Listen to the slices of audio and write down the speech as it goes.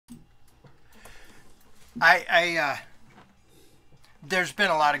There's been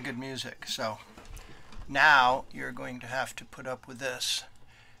a lot of good music, so now you're going to have to put up with this.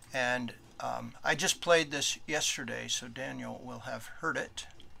 And I just played this yesterday, so Daniel will have heard it.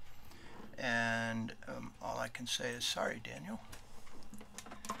 And all I can say is sorry, Daniel.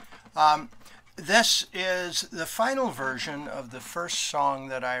 This is the final version of the first song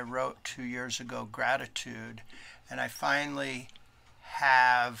that I wrote 2 years ago, Gratitude. And I finally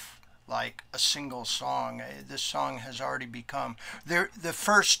have like a single song. This song has already become the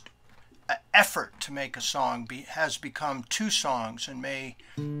first effort to make a song has become 2 songs and may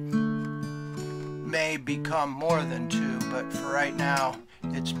become more than 2, but for right now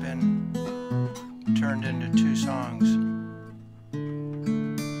it's been turned into 2 songs.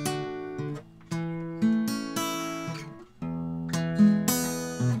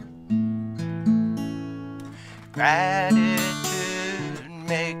 Gratitude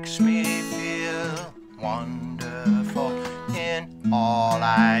makes me feel wonderful in all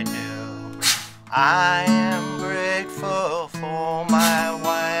I do. I am grateful for my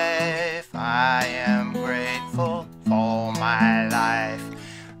wife. I am grateful for my life.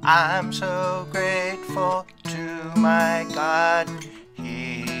 I'm so grateful to my God.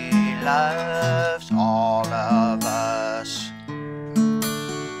 He loves all of us.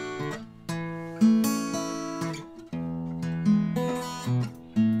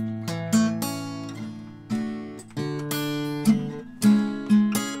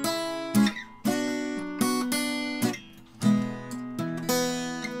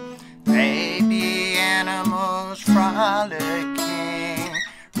 Baby animals frolicking,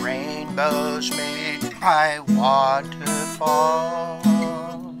 rainbows made by waterfalls.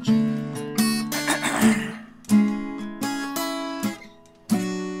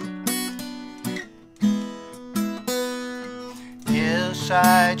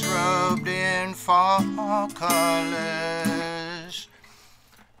 Hillsides robed in fall colors,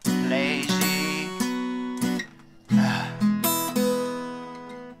 lazy.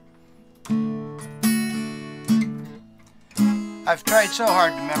 I've tried so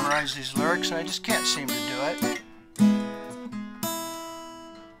hard to memorize these lyrics and I just can't seem to do it.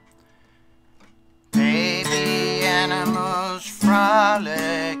 Baby animals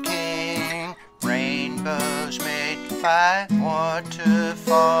frolicking, rainbows made by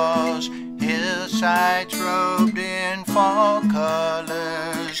waterfalls, hillsides robed in fall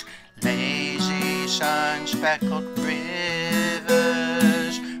colors, lazy sun-speckled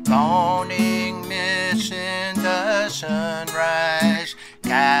rivers, morning mist in the sunrise,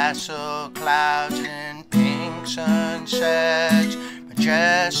 castle clouds and pink sunsets,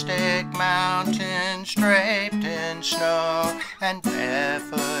 majestic mountains draped in snow, and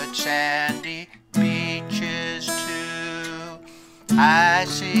barefoot sandy beaches too. I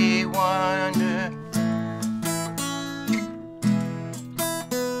see wonder,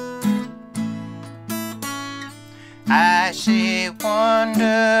 I see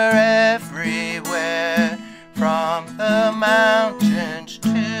wonder everywhere, from the mountains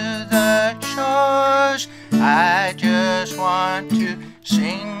to the shores. I just want to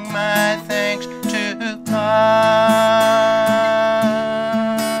sing my thanks to God.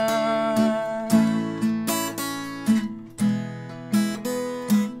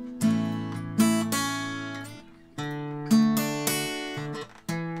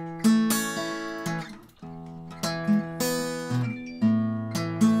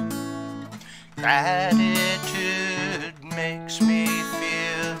 Gratitude makes me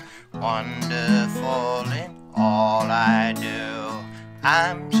feel wonderful in all I do.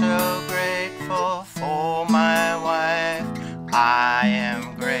 I'm so grateful for my wife. I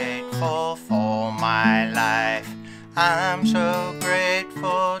am grateful for my life. I'm so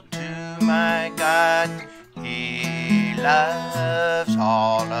grateful to my God. He loves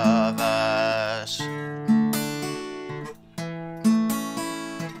all of us.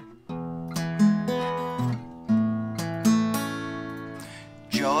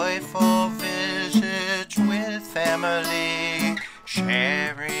 Joyful visits with family,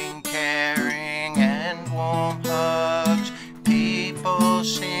 sharing, caring, and warm hugs, people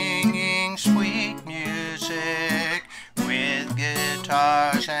singing sweet music with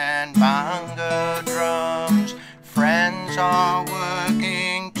guitars and bongo drums. Friends are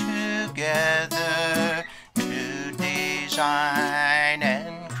working together to design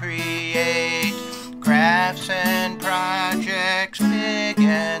and create crafts and projects big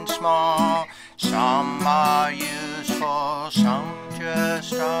and small. Some are useful, some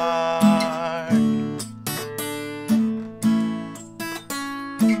just aren't.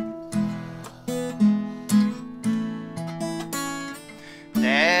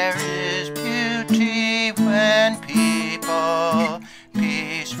 There is beauty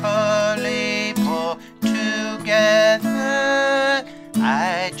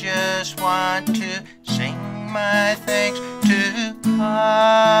I just want to sing my thanks to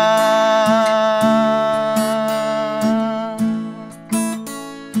God.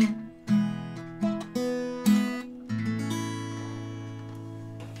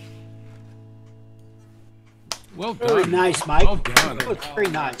 Well done. Very nice, Mike. Well done. Very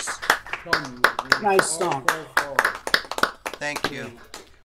nice. Nice song. Thank you.